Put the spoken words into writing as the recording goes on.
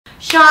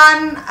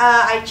Shawn,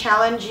 I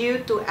challenge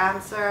you to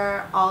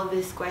answer all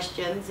these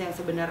questions yang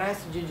sebenarnya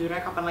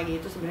sejujurnya kapan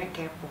lagi itu sebenarnya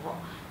kepo.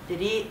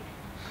 Jadi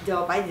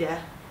jawab aja.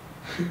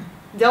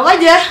 Jawab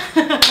aja.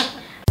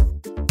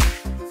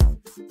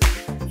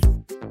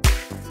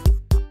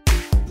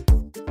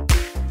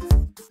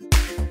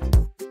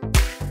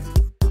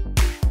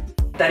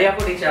 Tadi aku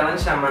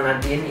di-challenge sama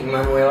Nadine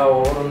Immanuela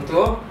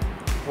Warunto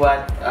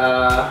buat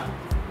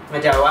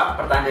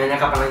ngejawab pertanyaannya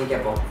kapan lagi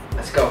kepo.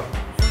 Let's go.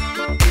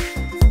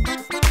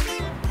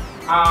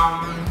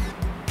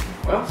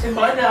 Well,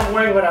 simple aja. I'm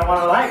wearing what I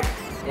wanna like,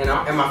 you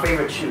know, and my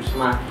favorite shoes,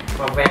 my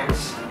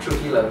Vans True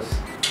Kilos.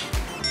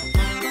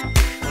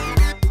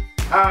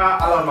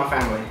 I love my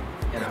family,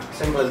 you know,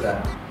 simple as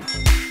that.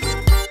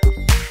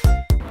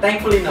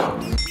 Thankfully, no.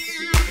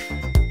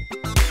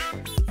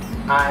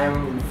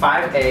 I'm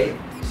 5'8",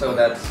 so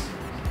that's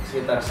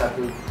sekitar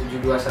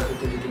 172,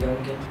 173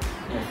 mungkin.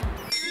 Yeah.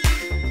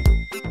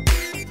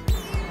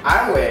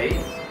 I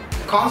weigh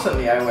 55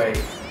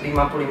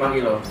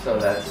 kilo, so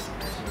that's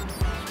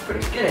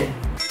pretty skinny.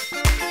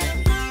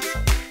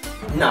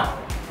 No.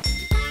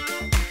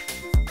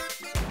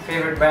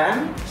 Favorite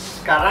band?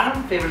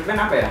 Sekarang favorite band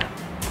apa ya?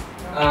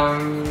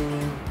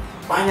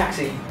 Banyak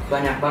sih,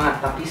 banyak banget.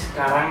 Tapi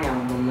sekarang yang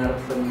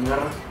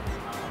bener-bener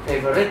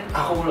favorite,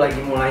 aku lagi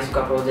mulai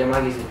suka Pearl Jam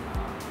lagi sih.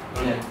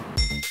 Yeah.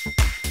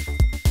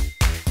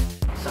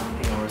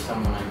 Something or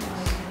someone I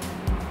miss.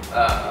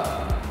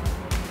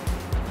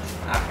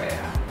 Apa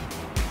ya?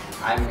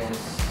 I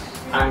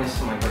miss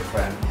my good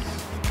friends.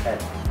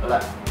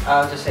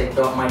 I'll just say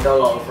my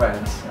dull old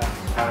friends.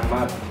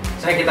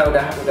 Saya kita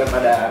udah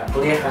pada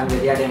kuliah kan,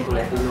 jadi ada yang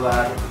kuliah di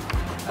luar,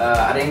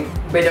 ada yang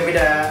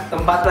beda-beda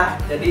tempat lah,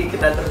 jadi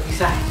kita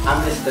terpisah. I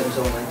miss them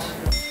so much.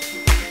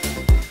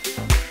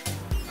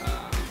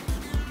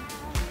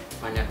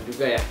 Banyak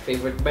juga ya,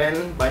 favorite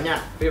band banyak,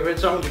 favorite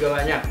song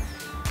juga banyak.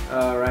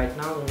 Right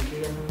now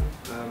mungkin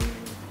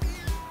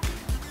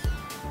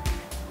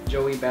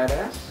Joey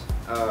Badass,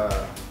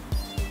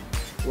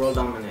 World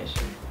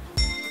Domination.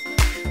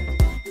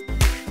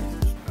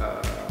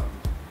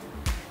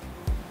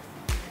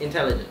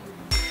 Intelligent.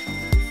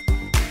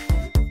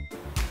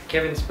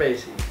 Kevin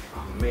Spacey.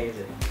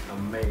 Amazing.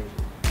 Amazing.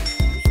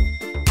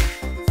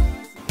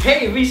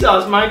 Hey,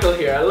 Vsauce, Michael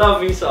here. I love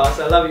Vsauce.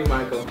 I love you,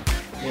 Michael.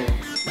 Yeah.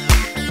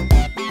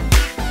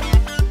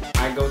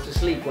 I go to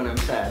sleep when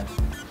I'm sad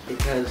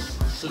because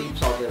sleep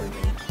solves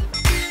everything.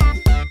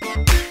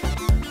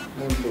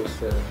 Mood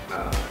booster.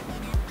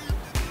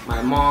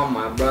 My mom,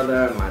 my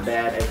brother, my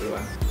dad,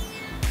 everyone.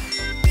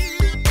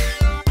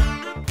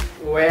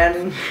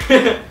 When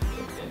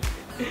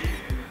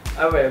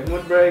apa ya,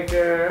 mood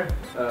breaker,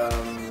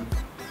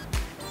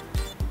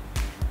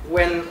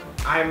 when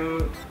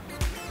I'm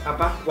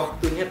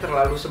waktunya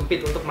terlalu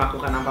sempit untuk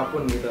melakukan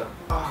apapun gitu.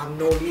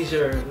 No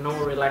leisure, no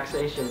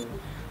relaxation.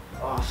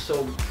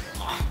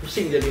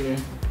 Pusing jadinya.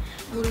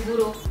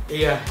 Buru-buru.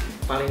 Iya,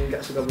 paling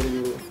nggak suka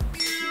buru-buru.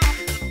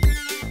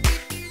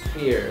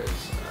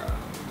 Fears.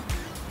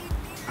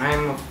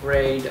 I'm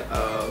afraid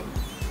of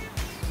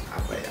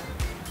apa ya?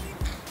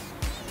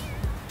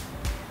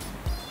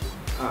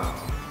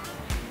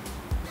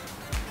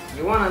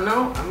 You wanna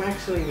know? I'm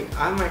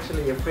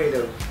actually afraid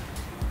of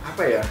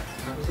apa ya?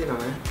 Apa sih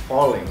namanya?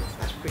 Falling.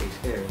 That's pretty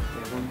scary.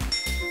 Ya kan?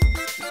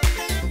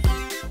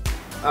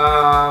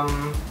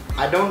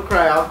 I don't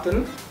cry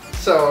often,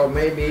 so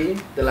maybe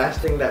the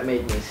last thing that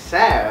made me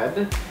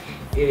sad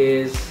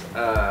is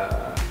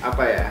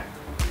apa ya?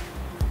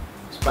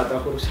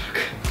 Sepatu aku rusak.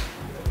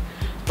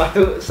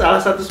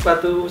 Salah satu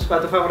sepatu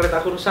favorit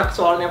aku rusak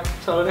soalnya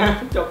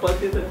copot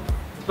itu.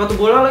 Sepatu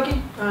bola lagi.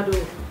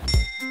 Aduh.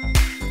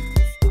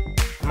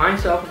 My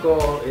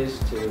self-goal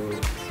is to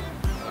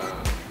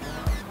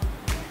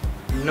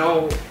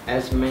know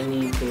as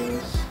many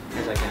things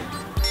as I can.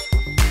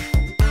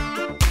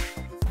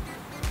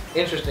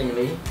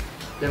 Interestingly,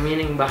 the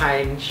meaning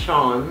behind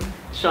Shawn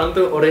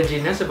tuh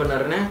originnya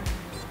sebenarnya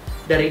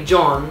dari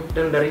John,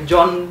 dan dari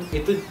John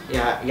itu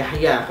ya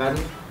Yahya kan,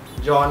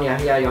 John,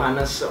 Yahya,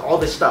 Yohanes,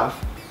 all this stuff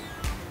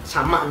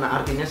sama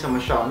artinya sama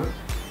Shawn,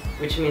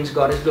 which means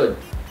God is good.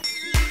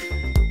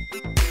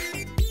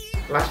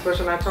 Last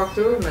person I talked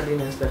to,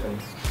 Nadine and Stephanie.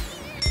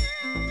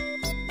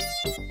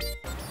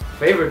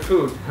 Favorite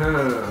food?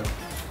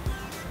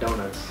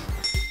 Donuts.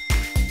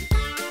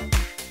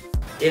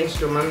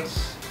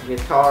 Instruments,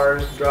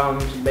 guitars,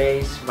 drums,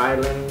 bass,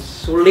 violins,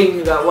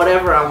 suling juga,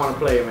 whatever I want to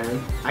play,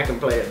 man. I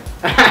can play it.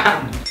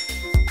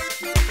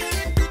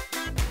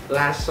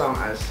 Last song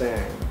I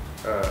sang,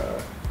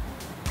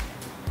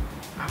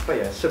 apa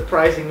ya?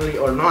 Surprisingly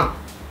or not.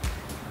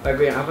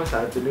 Lagu yang apa?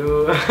 1,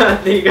 2,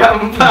 3,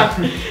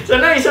 4.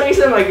 Soalnya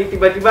iseng-iseng lagi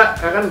tiba-tiba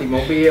kan di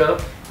mobil,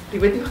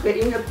 tiba-tiba kayak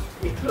inget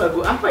itu lagu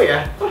apa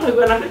ya? Lagu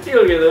anak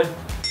kecil gitu.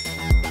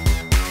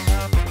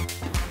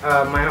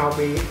 My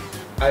hobby,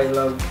 I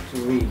love to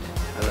read.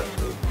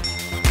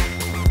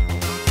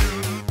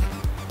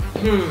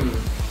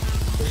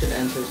 We should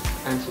answer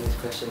these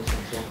questions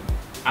next, yeah.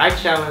 I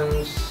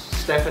challenge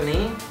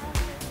Stephanie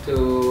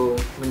to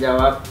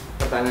menjawab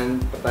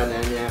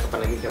pertanyaannya kapan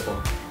lagi kepo.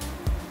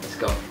 Let's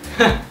go.